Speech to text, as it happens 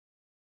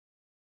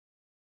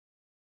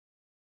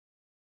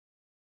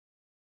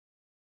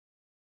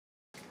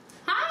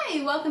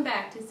Hi, welcome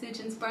back to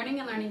Sugin's Learning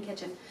and Learning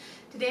Kitchen.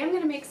 Today I'm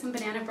going to make some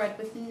banana bread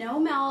with no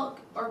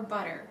milk or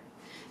butter.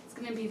 It's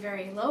going to be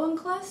very low in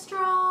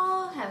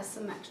cholesterol, has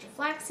some extra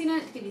flaxseed in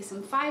it to give you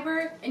some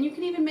fiber, and you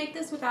can even make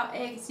this without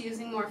eggs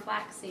using more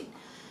flaxseed.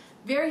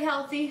 Very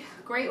healthy,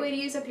 great way to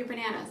use up your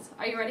bananas.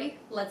 Are you ready?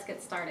 Let's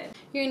get started.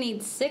 You're going to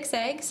need 6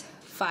 eggs,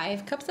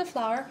 5 cups of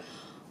flour,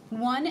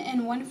 1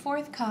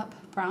 1/4 cup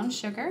brown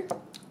sugar,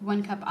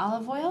 1 cup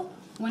olive oil,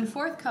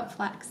 1/4 cup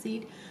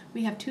flaxseed.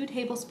 We have 2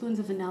 tablespoons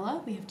of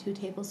vanilla. We have 2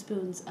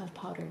 tablespoons of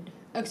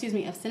of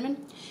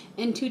cinnamon,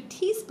 and 2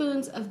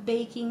 teaspoons of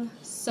baking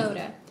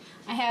soda.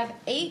 I have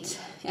 8,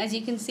 as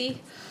you can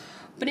see,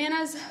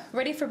 bananas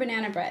ready for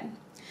banana bread.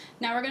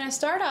 Now we're going to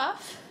start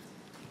off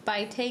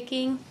by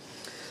taking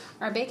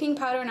our baking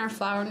powder and our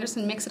flour and just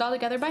mix it all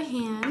together by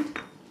hand.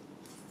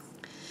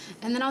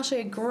 And then I'll show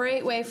you a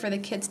great way for the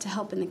kids to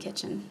help in the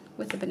kitchen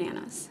with the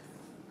bananas.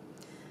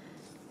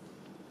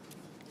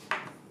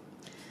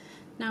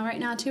 Now right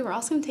now too, we're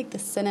also going to take the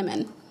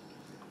cinnamon.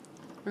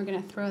 We're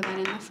going to throw that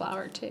in the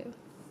flour too.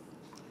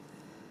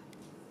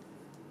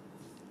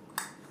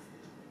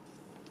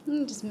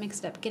 And just mix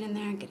it up, get in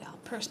there and get all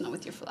personal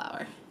with your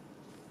flour.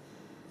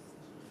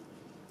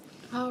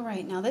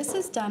 Alright, now this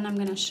is done. I'm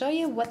going to show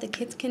you what the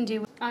kids can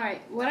do.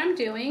 Alright, what I'm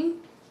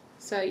doing,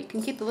 so you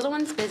can keep the little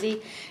ones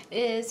busy,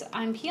 is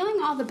I'm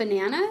peeling all the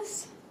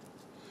bananas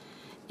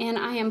and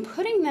I am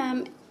putting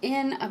them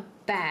in a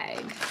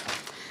bag,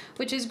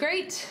 which is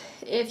great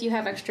if you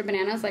have extra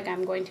bananas, like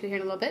I'm going to here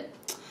in a little bit,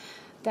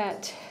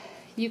 that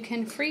you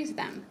can freeze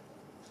them.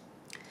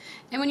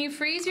 And when you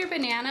freeze your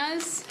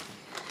bananas,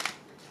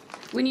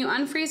 when you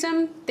unfreeze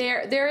them,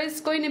 there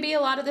is going to be a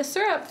lot of the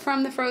syrup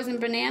from the frozen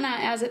banana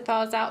as it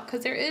thaws out,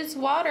 because there is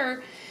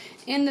water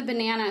in the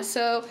banana.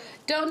 So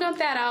don't dump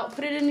that out,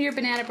 put it into your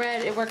banana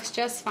bread, it works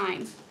just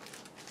fine.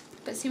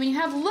 But see, when you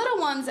have little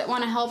ones that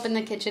want to help in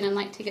the kitchen and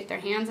like to get their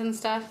hands and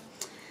stuff,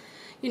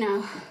 you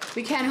know,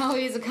 we can't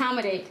always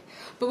accommodate.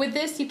 But with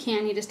this you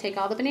can. You just take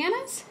all the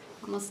bananas,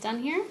 almost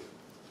done here.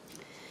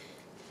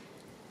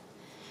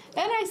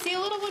 And I see a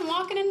little one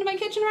walking into my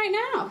kitchen right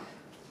now.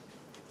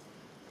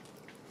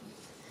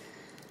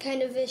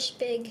 Kind of ish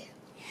big.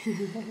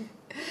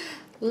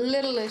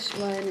 Littleish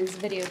one is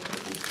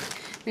videotaping.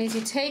 As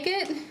you take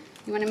it,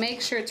 you want to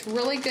make sure it's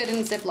really good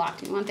and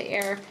ziplocked. You want the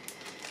air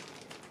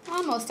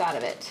almost out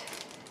of it.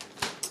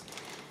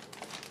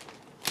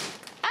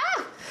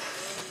 Ah!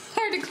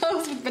 Hard to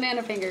close with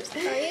banana fingers.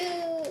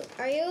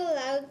 Are you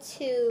allowed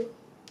to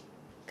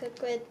cook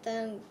with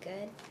them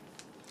good?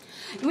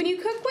 When you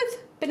cook with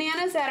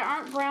bananas that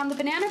aren't brown, the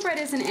banana bread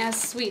isn't as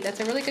sweet. That's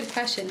a really good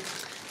question.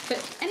 But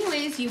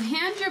anyways, you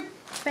hand your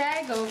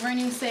bag over and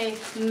you say,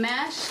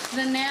 mashed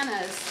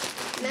bananas.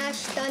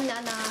 Mashed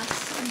bananas.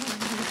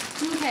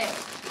 Okay.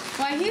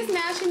 While he's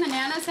mashing the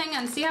bananas, hang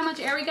on, see how much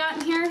air we got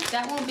in here?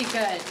 That won't be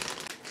good.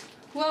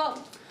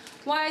 Well,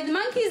 while the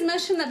monkey's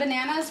mushing the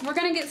bananas, we're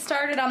going to get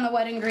started on the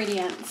wet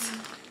ingredients.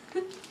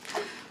 I'm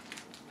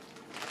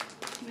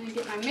going to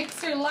get my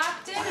mixer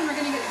locked in and we're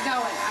going to get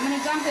going. I'm going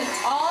to dump in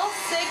all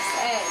 6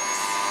 eggs.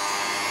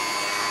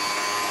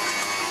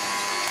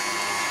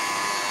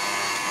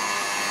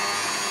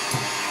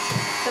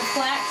 The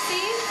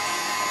flaxseed,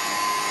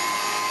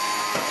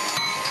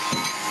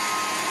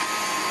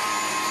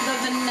 the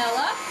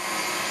vanilla.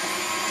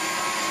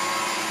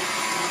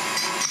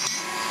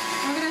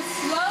 We're going to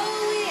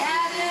slowly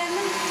add in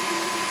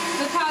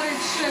the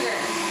powdered sugar.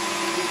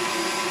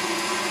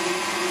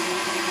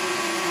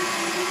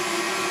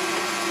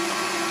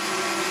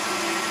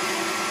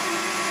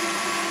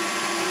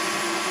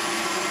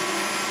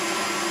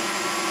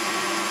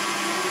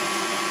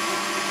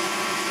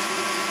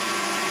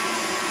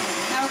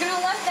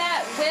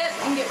 Whip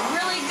and get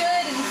really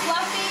good and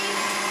fluffy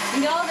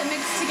and get all of it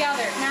mixed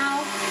together.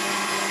 Now,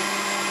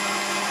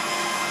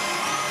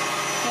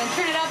 I'm going to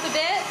turn it up a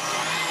bit.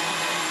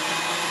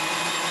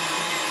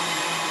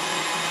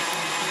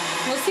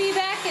 We'll see you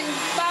back in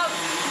about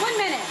 1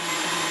 minute.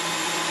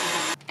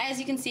 As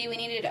you can see, we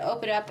needed to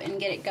open it up and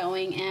get it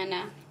going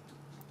and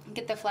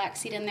get the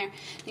flaxseed in there.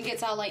 It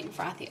gets all light and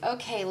frothy.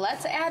 Okay,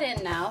 let's add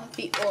in now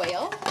the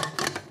oil.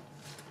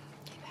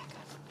 Okay,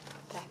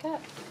 back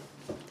up.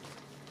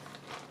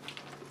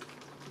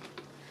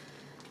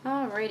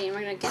 Alrighty, and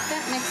we're going to get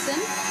that mixing.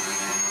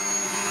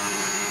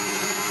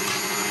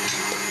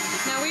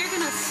 Now we're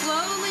going to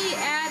slowly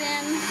add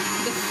in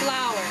the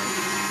flour,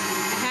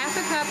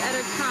 1/2 cup at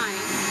a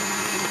time.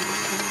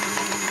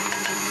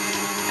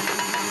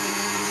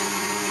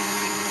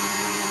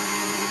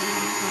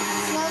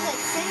 It smells like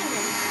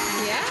cinnamon.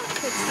 Yeah,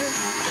 it's the...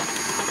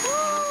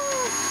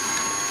 Woo!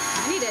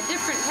 I need a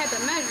different type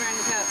of measuring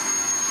cup.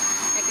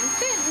 I can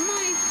fit in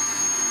my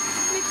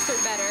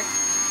mixer better.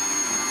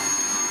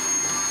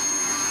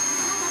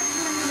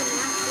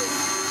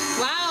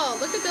 Wow,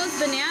 look at those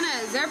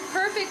bananas. They're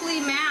perfectly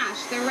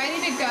mashed. They're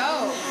ready to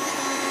go.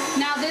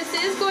 Now this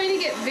is going to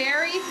get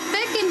very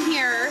thick in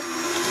here,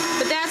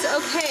 but that's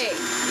okay.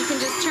 You can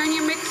just turn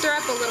your mixer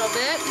up a little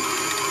bit.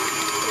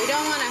 We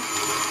don't want to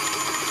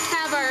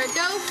have our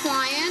dough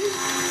flying.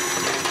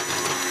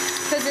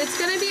 because it's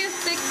going to be a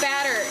thick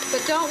batter.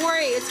 But don't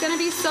worry, it's going to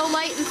be so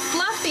light and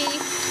fluffy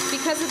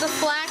because of the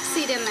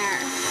flaxseed in there.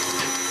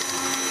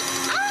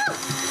 Oh!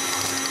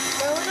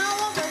 Going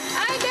all over.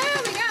 I know,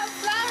 we got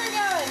flour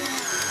going.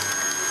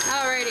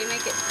 Alrighty,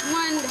 make it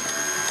one.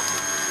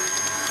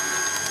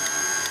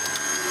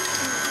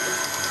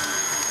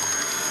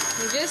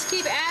 You just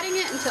keep adding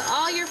it until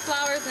all your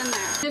flour's in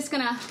there. Just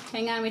gonna,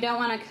 hang on, we're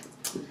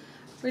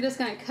just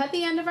gonna cut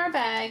the end of our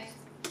bag.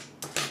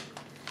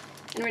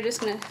 And we're just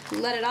gonna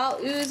let it all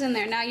ooze in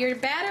there. Now your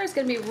batter is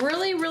gonna be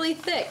really, really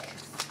thick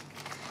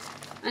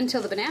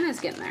until the bananas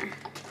get in there.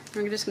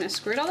 We're just gonna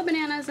squirt all the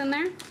bananas in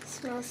there.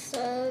 Smells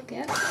so good.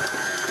 Yep.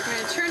 We're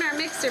gonna turn our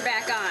mixer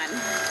back on.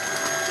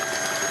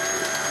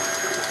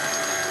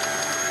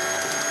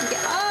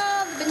 Get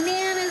all the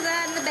bananas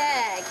out of the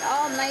bag,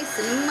 all nice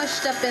and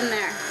mushed up in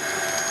there.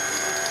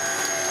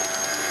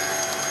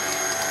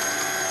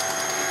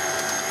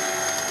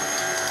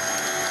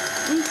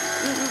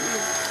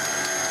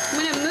 I'm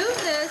going to move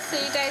this so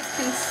you guys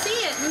can see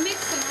it and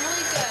mix them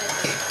really good.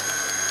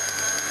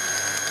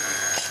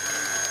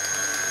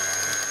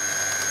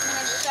 I'm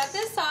going to shut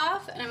this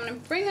off and I'm going to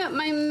bring up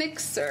my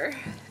mixer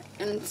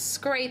and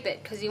scrape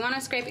it because you want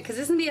to scrape it because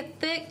this is going to be a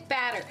thick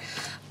batter,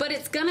 but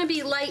it's going to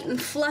be light and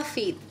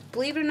fluffy.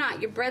 Believe it or not,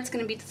 your bread's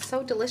going to be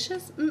so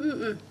delicious.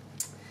 You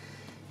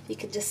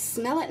could just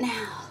smell it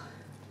now.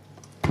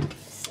 It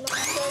smells so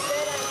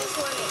good, I just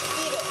want to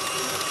eat it.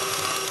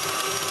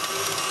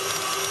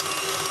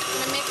 I'm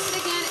going to mix it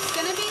again. It's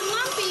going to be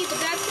lumpy, but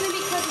that's going to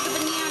be because of the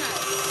bananas.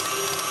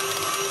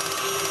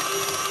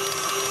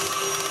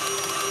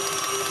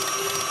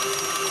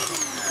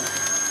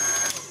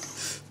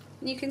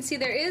 You can see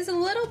there is a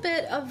little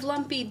bit of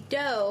lumpy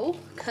dough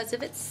because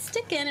of it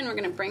sticking, and we're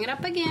going to bring it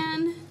up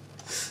again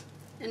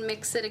and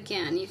mix it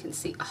again. You can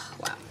see, oh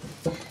wow.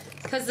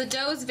 Because the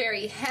dough is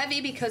very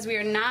heavy because we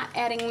are not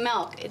adding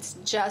milk. It's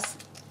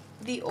just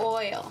the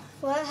oil.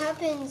 What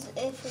happens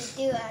if we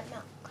do add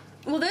milk?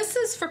 Well, this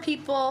is for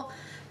people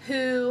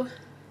who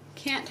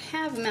can't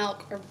have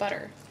milk or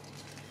butter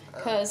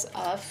because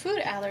of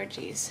food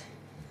allergies.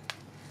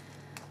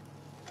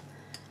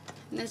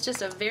 And it's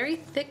just a very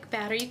thick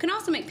batter. You can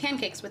also make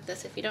pancakes with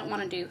this if you don't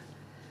want to do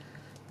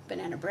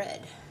banana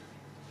bread.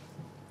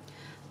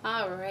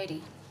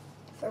 Alrighty.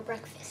 For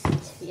breakfast.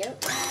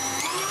 Yep.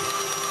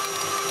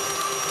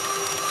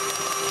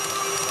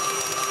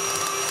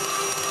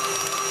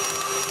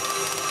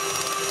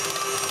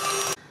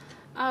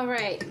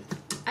 Alright.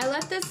 I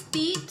let this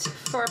beat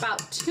for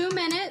about 2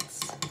 minutes.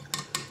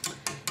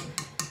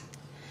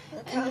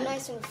 Look how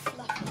nice and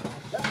fluffy.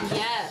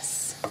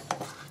 Yes.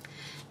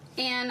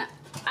 And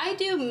I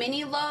do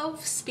mini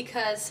loaves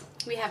because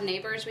we have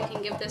neighbors we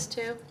can give this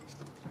to.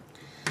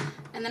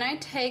 And then I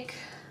take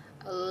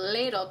a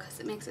ladle because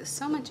it makes it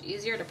so much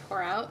easier to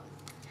pour out.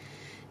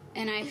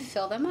 And I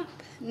fill them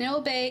up. And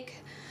it'll bake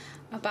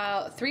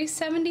about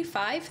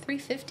 375,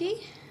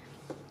 350.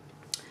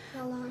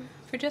 How long?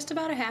 For just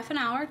about a half an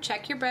hour.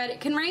 Check your bread.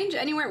 It can range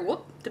anywhere,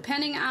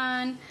 depending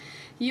on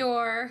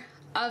your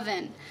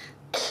oven.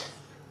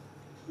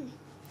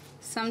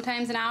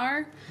 Sometimes an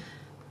hour,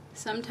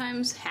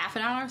 sometimes half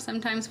an hour,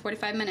 sometimes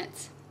 45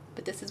 minutes.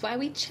 But this is why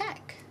we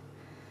check.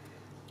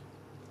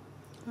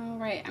 All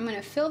right, I'm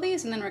gonna fill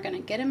these and then we're gonna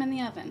get them in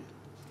the oven.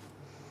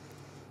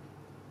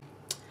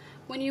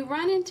 When you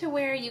run into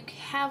where you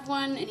have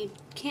one and you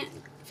can't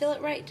fill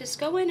it right, just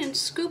go in and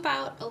scoop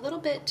out a little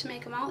bit to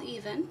make them all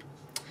even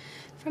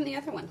from the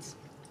other ones.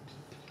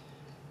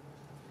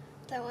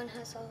 That one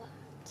has a lot.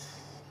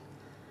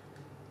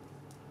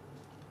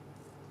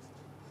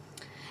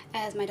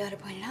 As my daughter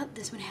pointed out,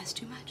 this one has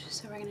too much,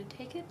 so we're going to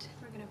take it,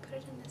 we're going to put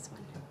it in this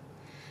one.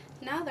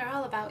 Now they're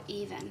all about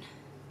even.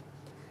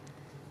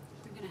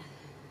 We're going to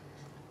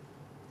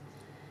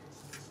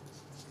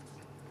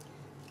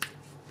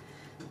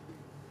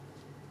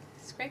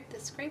scrape the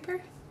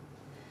scraper,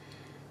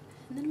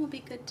 and then we'll be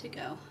good to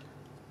go.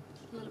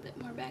 A little bit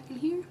more back in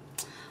here.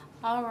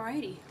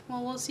 Alrighty,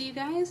 well we'll see you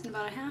guys in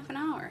about a half an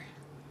hour.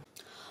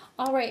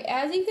 Alright,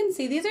 as you can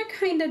see, these are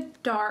kind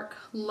of dark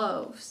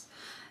loaves.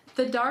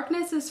 The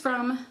darkness is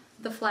from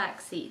the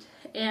flaxseed,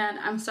 and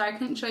I'm sorry I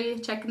couldn't show you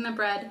checking the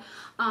bread.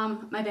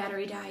 My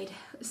battery died,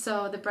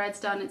 so the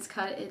bread's done, it's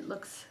cut, it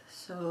looks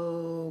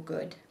so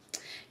good.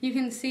 You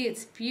can see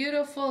it's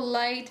beautiful,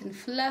 light and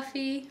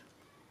fluffy,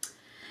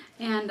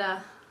 and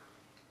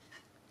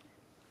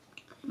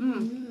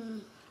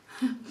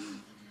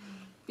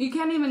you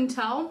can't even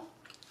tell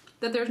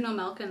that there's no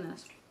milk in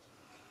this.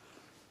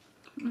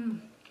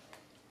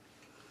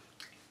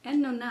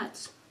 And no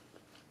nuts.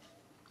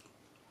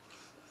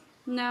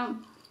 Now,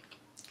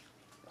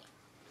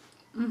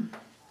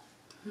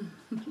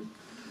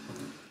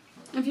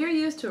 if you're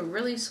used to a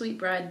really sweet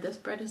bread, this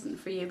bread isn't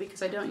for you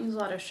because I don't use a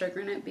lot of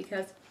sugar in it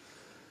because,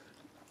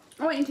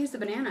 oh, you can taste the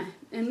banana.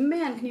 And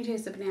man, can you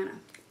taste the banana.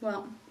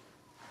 Well,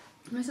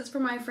 this is for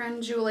my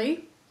friend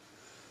Julie,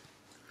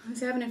 who's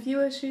having a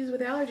few issues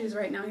with allergies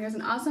right now. Here's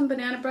an awesome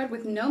banana bread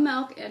with no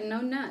milk and no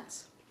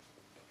nuts.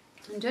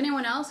 And to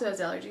anyone else who has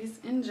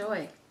allergies,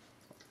 enjoy.